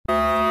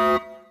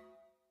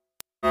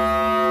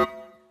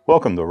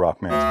Welcome to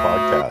Rockman's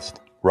podcast,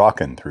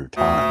 rockin' through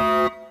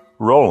time,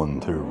 rollin'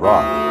 through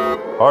rock,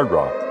 hard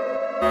rock,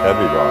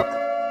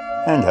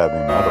 and heavy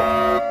metal.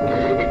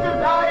 It's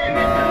alive!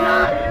 It's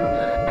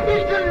alive!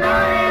 It's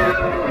alive!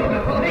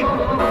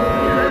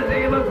 In the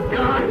name of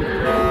God,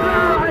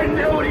 I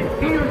know what it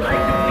feels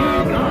like to be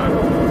God.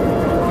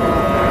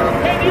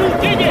 Can you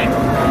dig it?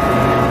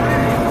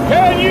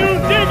 Can you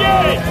dig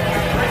it?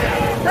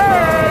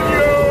 Can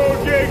you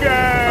dig it?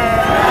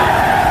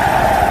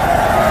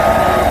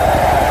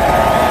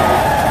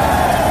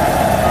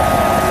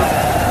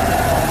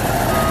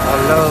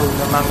 Alone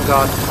among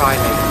God's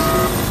primates,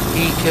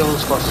 he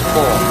kills for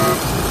sport,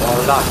 or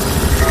lust,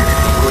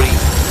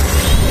 greed.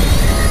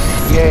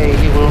 Yea,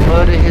 he will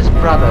murder his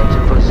brother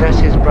to possess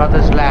his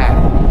brother's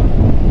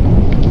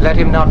land. Let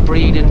him not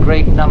breed in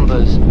great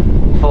numbers,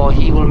 for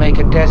he will make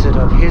a desert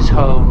of his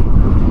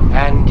home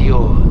and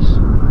yours.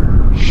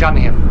 Shun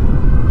him.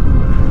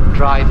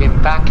 Drive him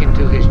back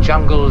into his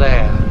jungle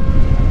lair,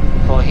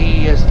 for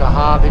he is the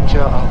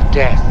harbinger of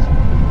death.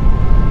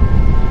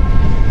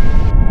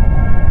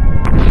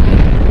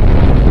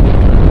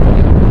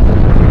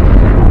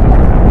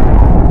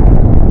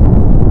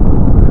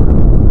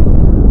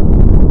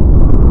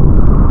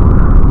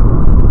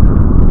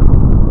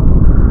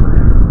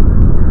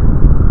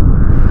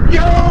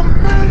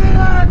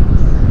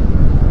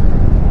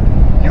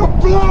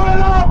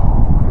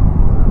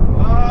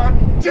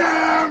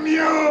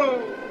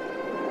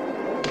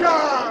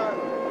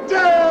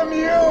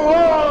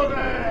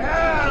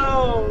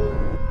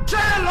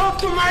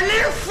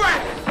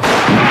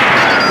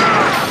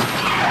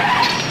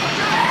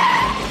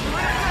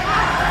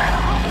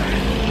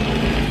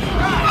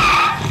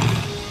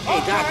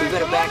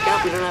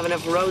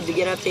 Road to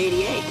get up to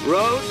 88.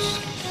 Roads?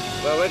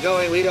 Where we're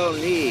going, we don't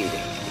need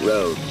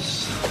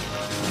roads.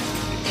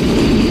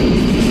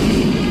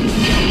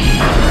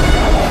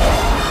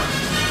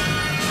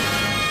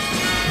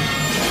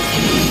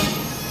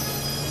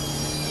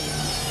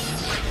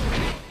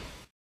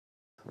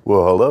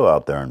 Well, hello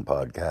out there in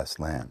podcast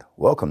land.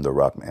 Welcome to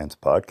Rockman's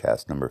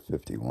podcast number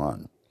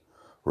 51.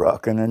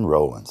 Rockin' and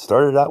rollin'.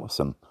 Started out with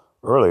some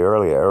early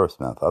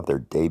Aerosmith off their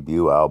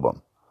debut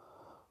album,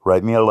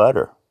 Write Me a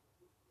Letter.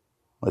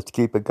 Let's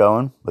keep it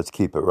going. Let's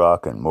keep it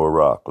rocking. More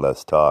rock,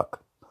 less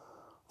talk.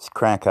 Let's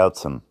crank out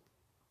some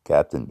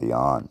Captain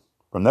Beyond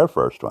from their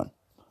first one.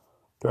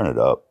 Turn it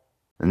up.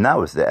 And that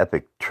was the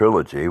epic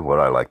trilogy, what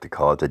I like to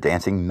call it, the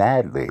Dancing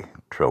Madly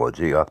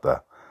trilogy off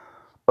the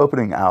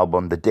opening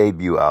album, the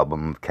debut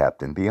album of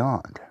Captain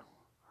Beyond.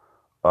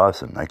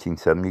 Awesome.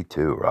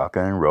 1972.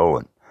 Rockin' and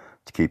rollin'.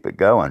 Let's keep it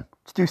going.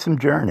 Let's do some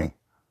Journey,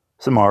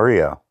 some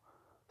REO,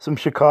 some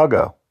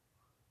Chicago,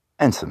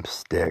 and some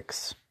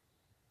Styx.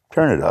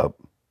 Turn it up.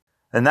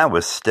 And that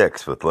was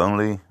Styx with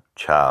Lonely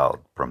Child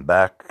from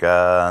back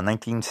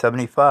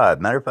 1975.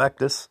 Matter of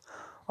fact,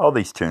 all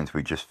these tunes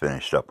we just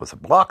finished up was a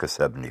block of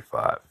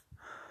 75.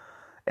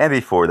 And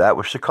before that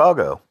was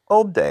Chicago,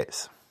 Old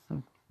Days.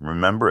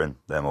 Remembering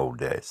them old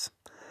days.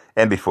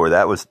 And before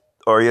that was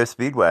REO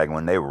Speedwagon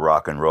when they were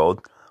rock and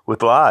rolled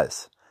with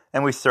Lies.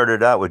 And we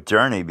started out with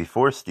Journey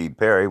before Steve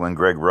Perry when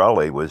Greg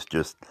Raleigh was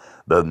just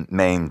the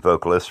main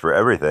vocalist for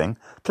everything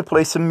to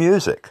play some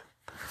music.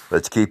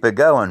 Let's keep it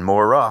going.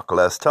 More rock,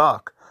 less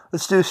talk.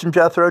 Let's do some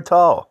Jethro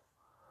Tull,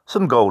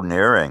 some Golden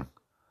Earring,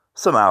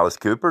 some Alice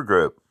Cooper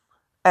Group,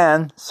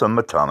 and some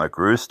Atomic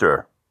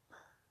Rooster.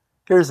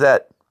 Here's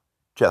that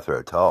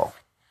Jethro Tull.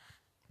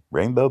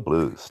 Rainbow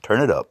Blues. Turn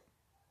it up.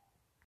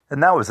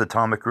 And that was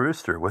Atomic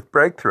Rooster with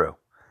Breakthrough.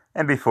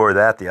 And before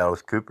that, the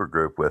Alice Cooper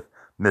Group with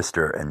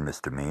Mr. and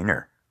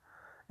Misdemeanor.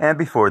 And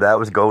before that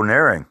was Golden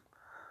Earring.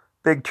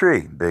 Big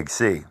Tree, Big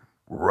C.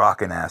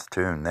 Rockin' ass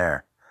tune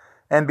there.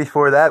 And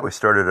before that, we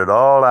started it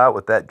all out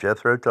with that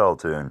Jethro Tull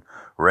tune,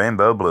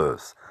 Rainbow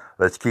Blues.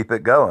 Let's keep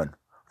it going.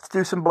 Let's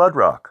do some Blood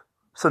Rock,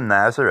 some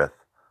Nazareth,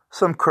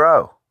 some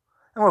Crow,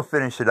 and we'll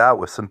finish it out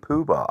with some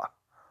Pooh Bah.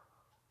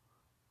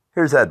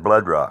 Here's that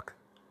Blood Rock,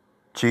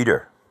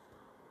 Cheater.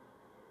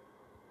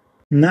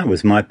 And that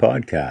was my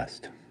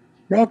podcast,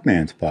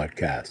 Rockman's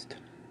podcast.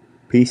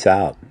 Peace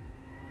out.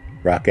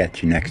 Rock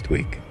at you next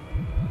week.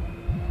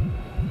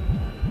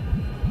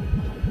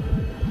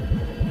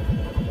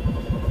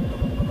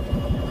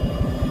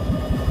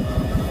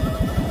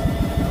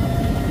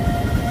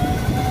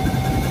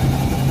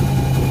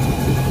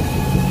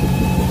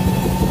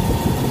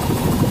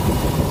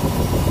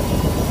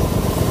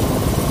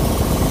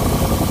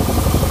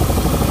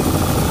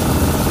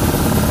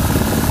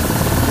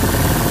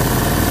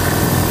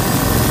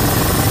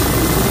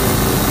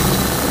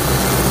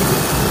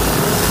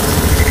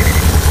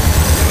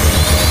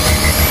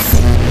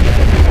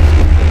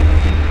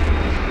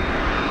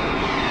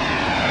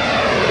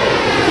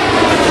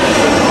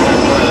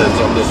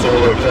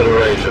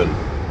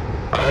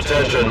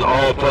 Attention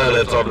all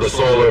planets of the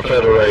Solar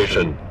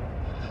Federation.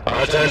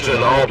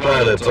 Attention all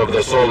planets of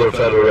the Solar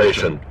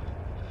Federation.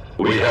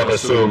 We have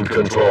assumed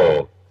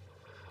control.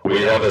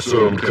 We have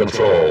assumed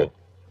control.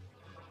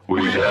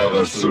 We have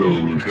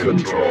assumed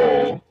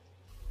control.